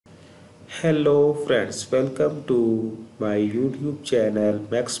Hello friends, welcome to my YouTube channel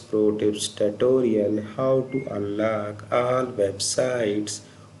Max Pro Tips tutorial how to unlock all websites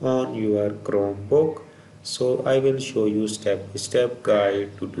on your Chromebook. So I will show you step-by-step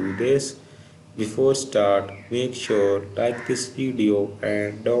guide to do this. Before start, make sure like this video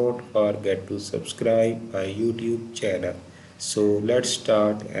and don't forget to subscribe my YouTube channel. So let's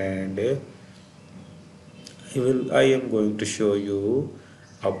start and I am going to show you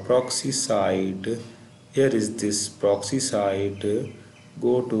a proxy site. Here is this proxy site.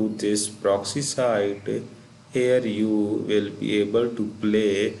 Go to this proxy site. Here you will be able to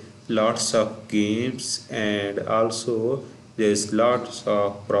play lots of games, and also there's lots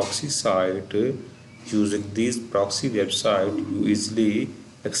of proxy site. Using this proxy website you easily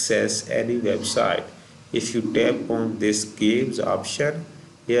access any website. If you tap on this games option,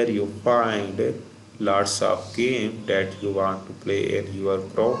 here you find lots of games that you want to play in your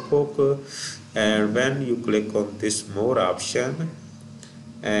Chromebook, and when you click on this more option,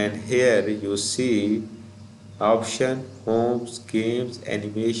 and here you see option homes, games,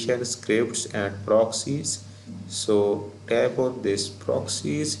 animation, scripts and proxies. So tap on this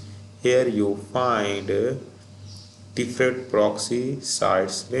proxies. Here you find different proxy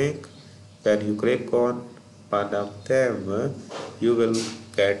sites link. When you click on one of them, you will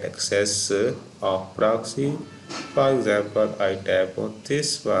get access of proxy. For example, I tap on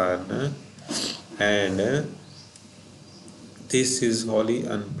this one, and this is Holy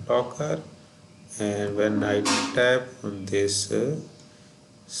Unblocker. And when I tap on this,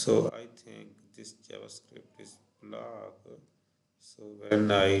 so I think this JavaScript is blocked. So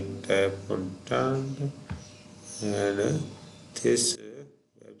when I tap on done, and this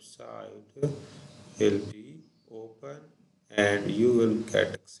website will be open, and you will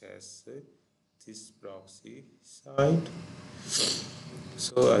get access this proxy site.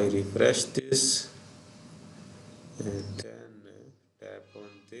 So I refresh this and then tap on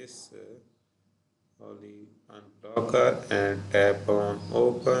this only unblocker and tap on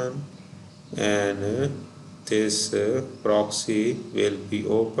open, and this proxy will be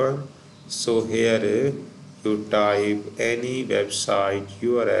open. So here you type any website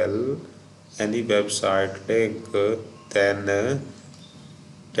URL, any website link, then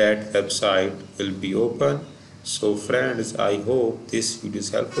that website will be open. So friends, I hope this video is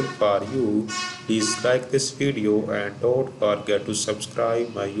helpful for you. Please like this video and don't forget to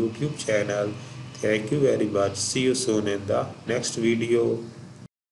subscribe my YouTube channel. Thank you very much. See you soon in the next video.